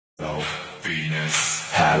Hello Venus,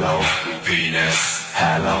 hello Venus,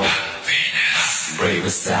 hello Venus. Break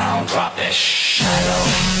the sound, drop that shit. Hello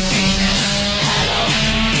Venus, hello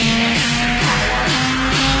Venus, hello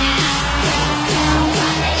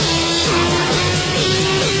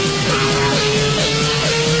Venus.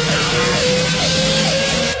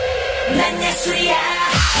 난 예술이야.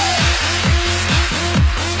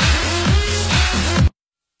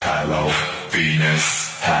 Hello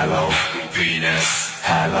Venus, hello Venus.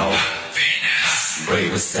 Hello, Venus.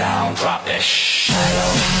 Break the sound, drop that shit.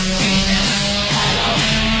 Hello, Venus. Hello,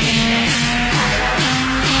 Venus. Hello,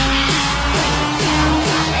 Venus.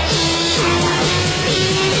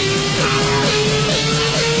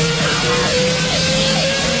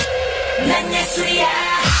 난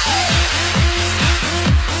예술이야.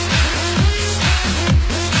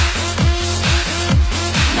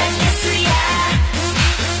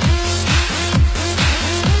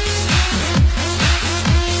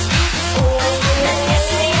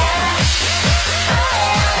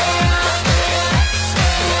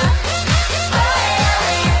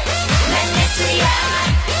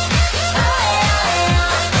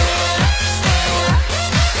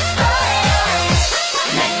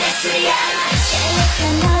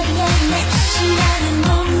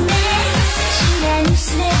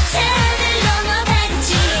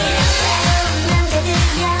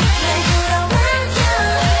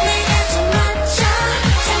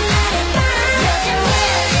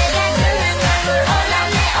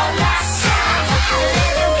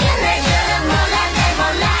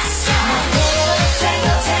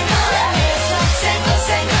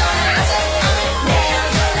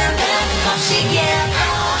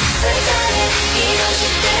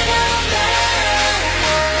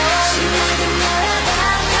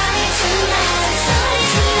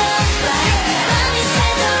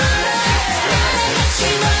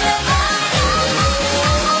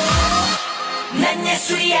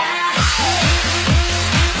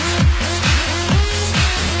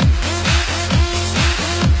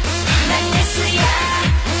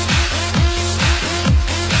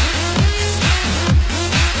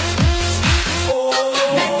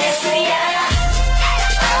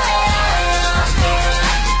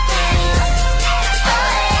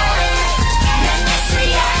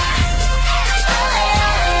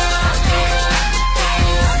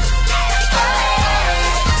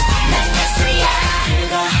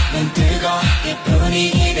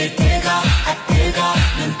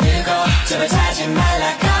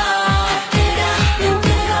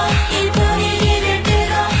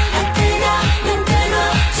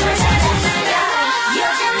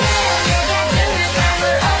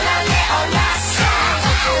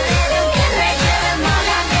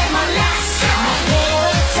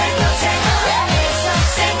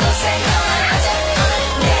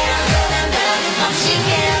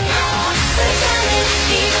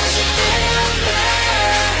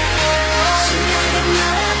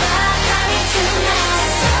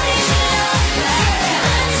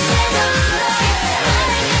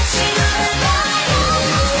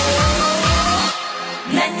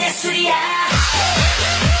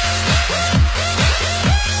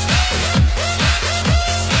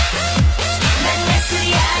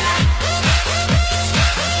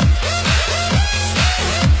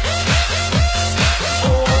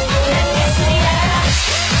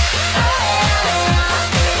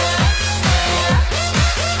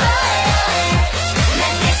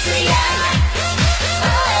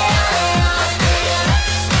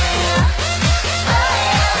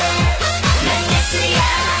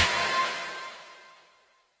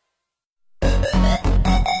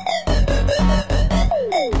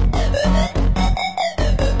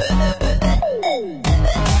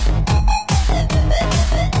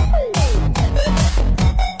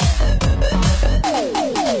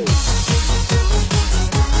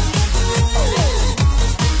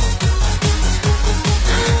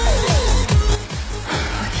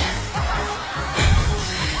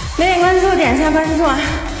点下关注啊，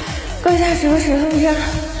各位下直播时是不是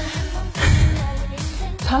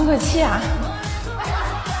喘口气啊？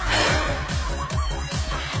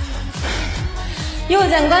右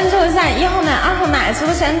键关注一下1号奶、2号奶，直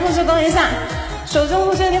播前同时更一下，手中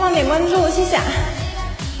图这个地方点关注，谢谢，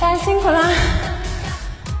大家辛苦啦！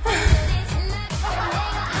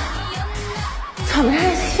喘不上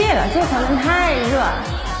气了，这房间太热了，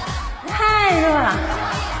太热了！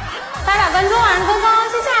大家打关注啊，勾勾，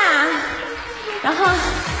谢谢。然后，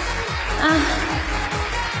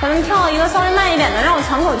咱们跳一个稍微慢一点的，让我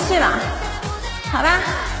喘口气了，好吧？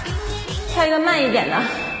跳一个慢一点的，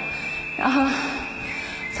然后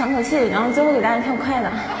喘口气，然后最后给大家跳快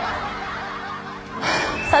的。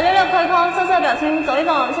小六六扣一扣，色色表情走一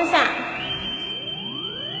走，谢谢。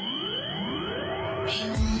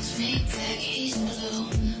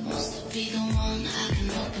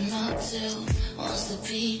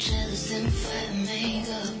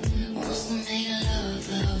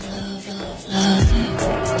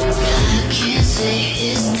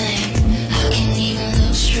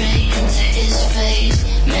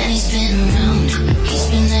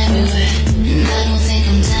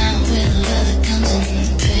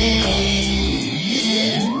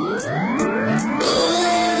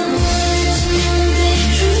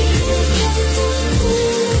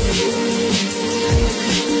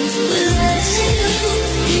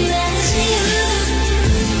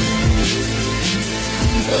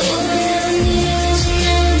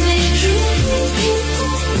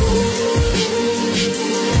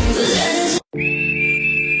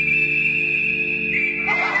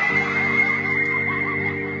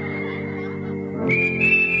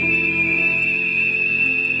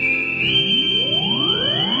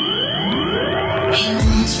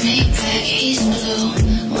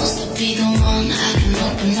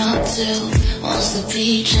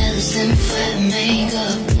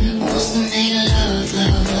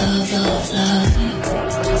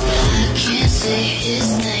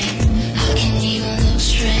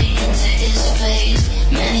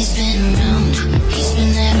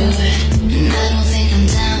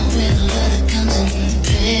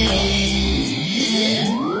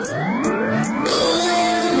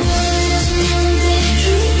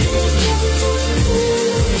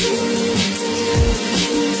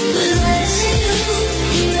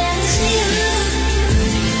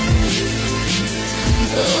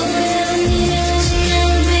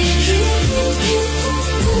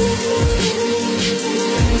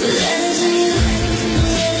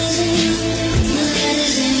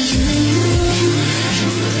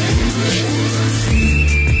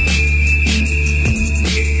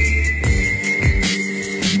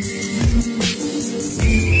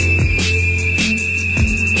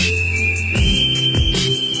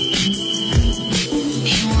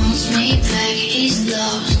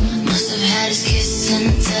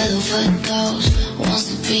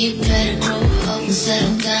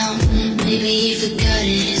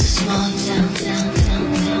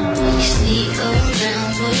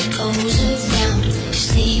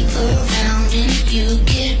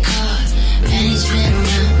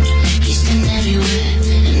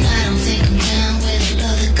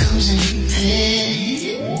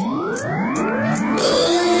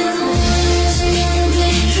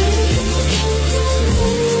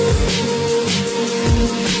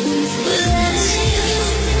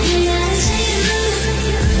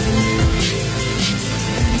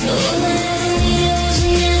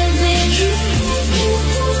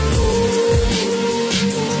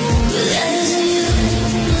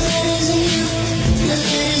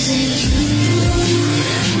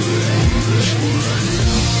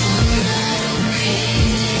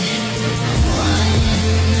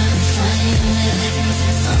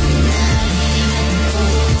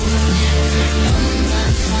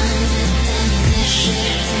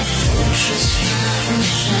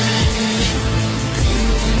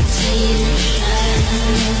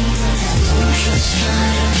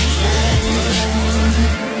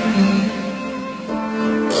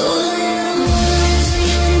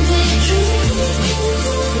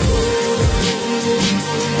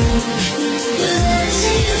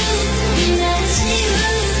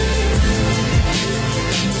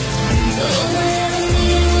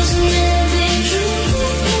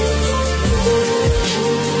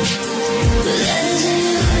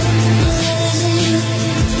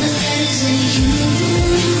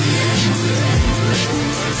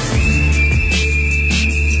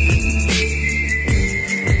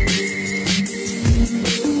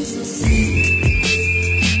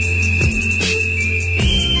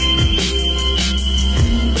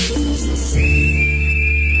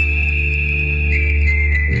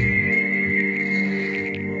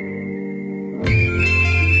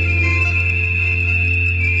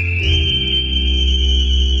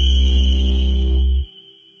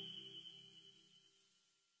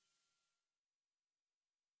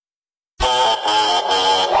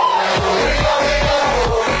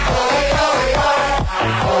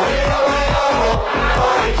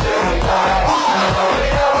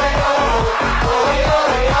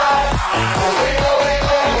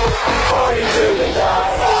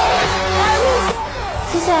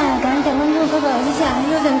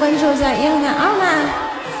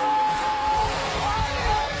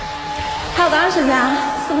还有多长时间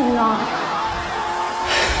？4分钟。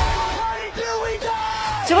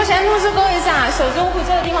直播时间通知各位一下，手机用户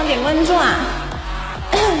这个地方点关注啊。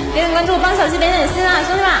点点关注，帮手机点点心啊，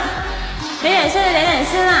兄弟们，点点心的点点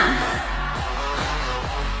心啊！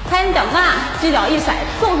看你屌大，巨屌一甩，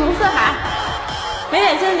纵横四海。点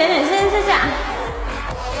点心，点点心，谢谢，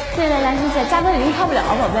谢谢大家，谢谢。加特林跳不了，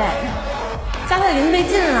宝贝，加特林被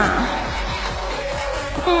禁了。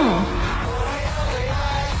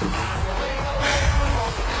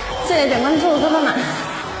谢谢点关注，哥哥们，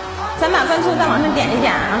咱把关注再往上点一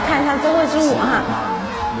点，然后看一下最后一支舞哈。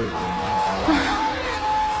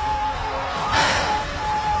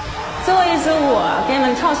最后一支舞给你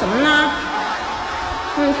们跳什么呢？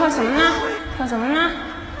跳什么呢？跳什么呢？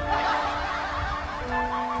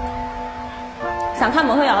想看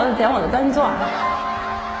魔头瑶的点我的关注啊！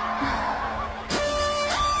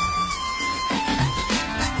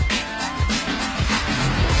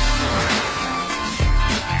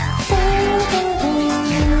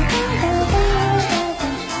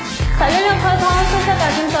小六六偷偷，谢谢表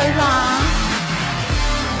情走一走啊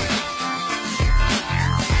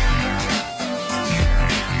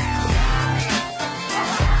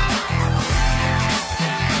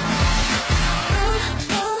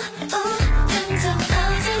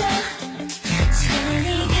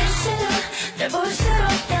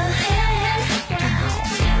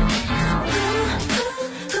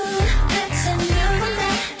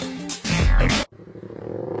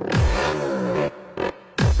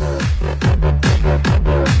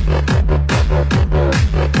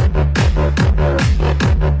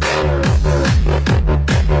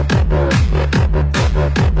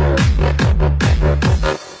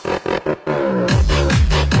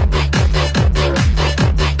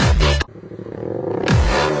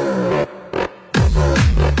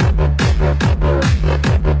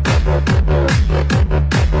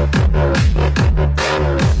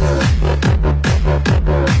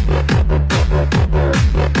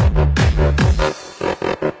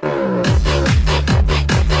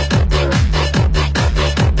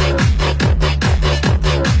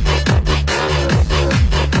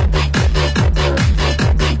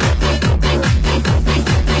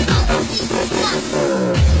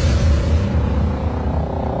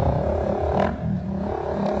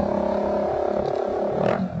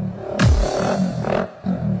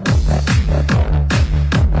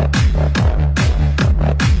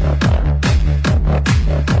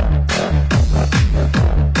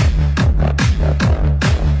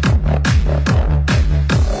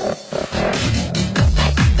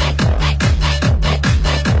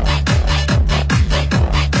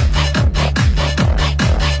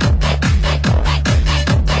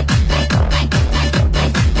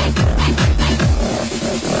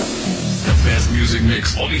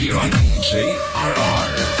！Only here on JRR.